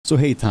So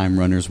hey time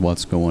runners,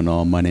 what's going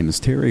on? My name is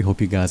Terry. Hope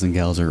you guys and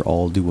gals are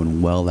all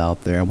doing well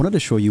out there. I wanted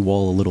to show you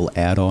all a little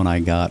add-on I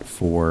got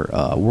for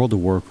World of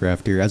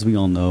Warcraft here. As we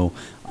all know,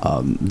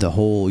 the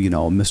whole,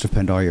 Mist of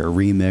Pandaria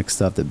remix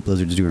stuff that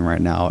Blizzard's doing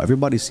right now,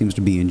 everybody seems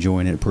to be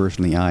enjoying it.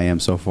 Personally, I am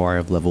so far.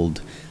 I've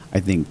leveled, I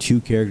think, 2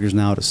 characters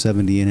now to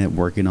 70 in it,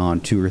 working on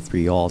 2 or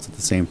 3 alts at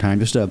the same time,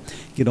 just to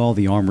get all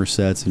the armor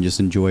sets and just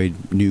enjoy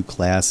new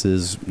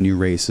classes, new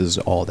races,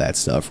 all that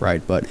stuff,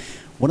 right? But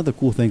one of the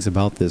cool things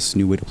about this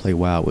new way to play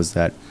WoW was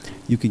that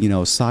you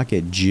can,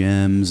 socket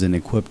gems and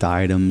equipped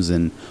items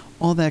and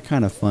all that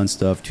kind of fun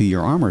stuff to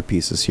your armor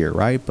pieces here,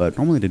 right? But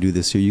normally to do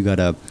this here, you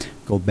gotta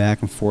go back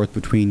and forth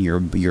between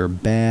your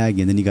bag,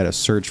 and then you gotta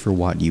search for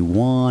what you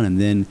want, and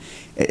then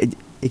it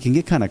can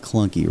get kind of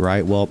clunky,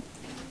 right? Well,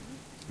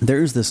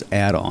 there's this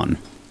add-on.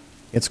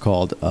 It's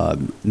called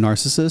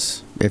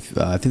Narcissus. If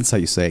I think that's how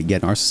you say it. Yeah,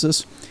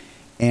 Narcissus.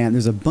 And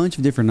there's a bunch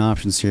of different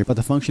options here, but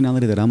the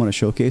functionality that I'm going to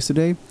showcase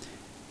today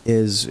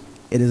is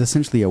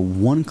essentially a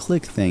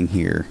one-click thing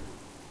here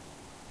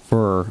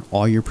for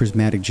all your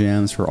prismatic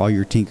gems, for all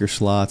your tinker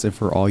slots, and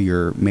for all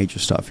your major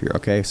stuff here.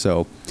 Okay,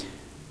 so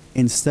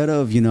instead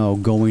of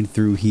going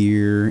through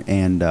here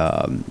and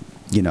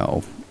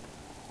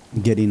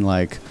getting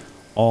like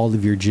all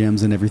of your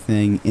gems and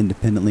everything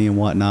independently and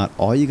whatnot,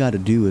 all you got to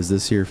do is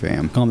this here,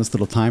 fam. Click on this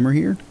little timer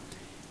here,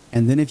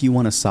 and then if you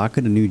want to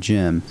socket a new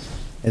gem,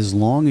 as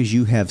long as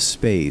you have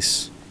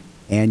space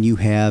and you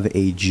have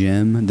a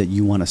gem that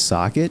you want to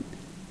socket,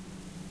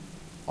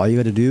 all you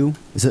got to do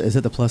is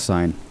hit the plus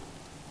sign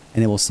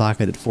and it will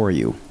socket it for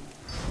you.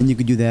 And you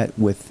can do that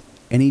with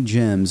any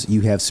gems you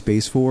have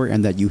space for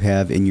and that you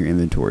have in your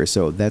inventory.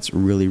 So that's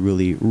really,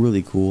 really,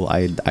 really cool.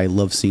 I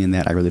love seeing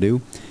that. I really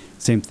do.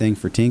 Same thing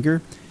for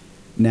Tinker.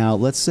 Now,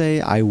 let's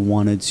say I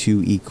wanted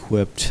to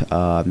equip,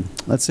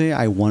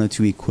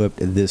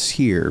 this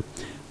here.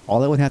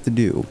 All I would have to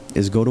do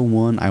is go to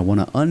one I want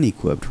to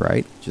unequipped,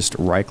 right? Just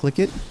right click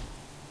it.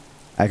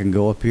 I can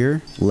go up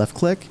here, left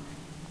click,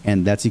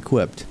 and that's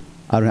equipped.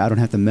 I don't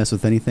have to mess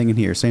with anything in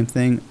here. Same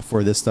thing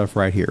for this stuff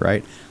right here,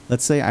 right?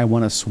 Let's say I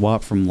want to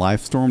swap from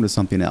Lifestorm to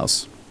something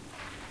else.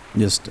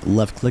 Just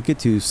left click it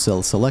to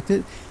select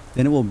it.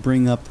 Then it will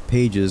bring up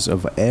pages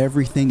of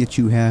everything that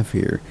you have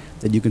here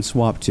that you can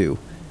swap to.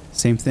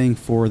 Same thing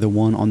for the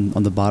one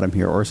on the bottom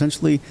here, or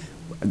essentially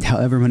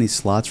however many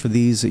slots for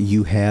these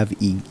you have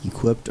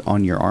equipped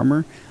on your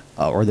armor,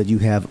 or that you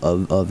have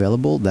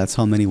available, that's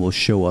how many will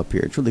show up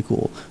here. It's really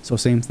cool. So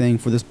same thing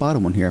for this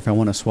bottom one here. If I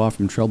want to swap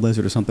from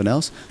Trailblazer to something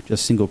else,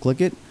 just single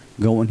click it,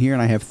 go in here,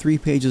 and I have 3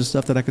 pages of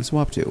stuff that I can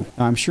swap to.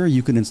 Now, I'm sure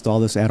you can install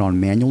this add-on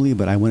manually,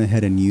 but I went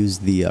ahead and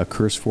used the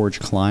CurseForge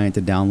client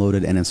to download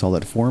it and install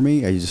it for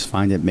me. I just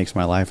find it makes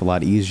my life a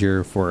lot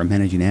easier for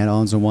managing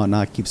add-ons and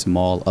whatnot, keeps them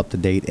all up to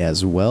date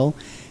as well.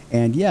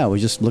 And yeah, I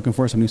was just looking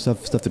for some new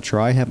stuff to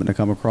try. Happened to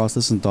come across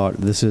this and thought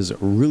this is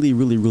really,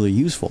 really, really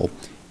useful.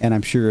 And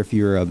I'm sure if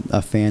you're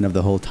a fan of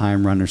the whole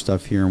time runner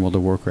stuff here in World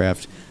of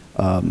Warcraft,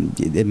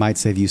 it might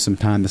save you some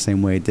time the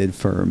same way it did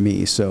for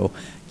me. So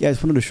yeah, I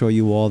just wanted to show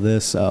you all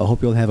this. I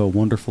hope you'll have a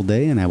wonderful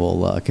day, and I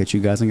will catch you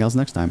guys and gals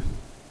next time.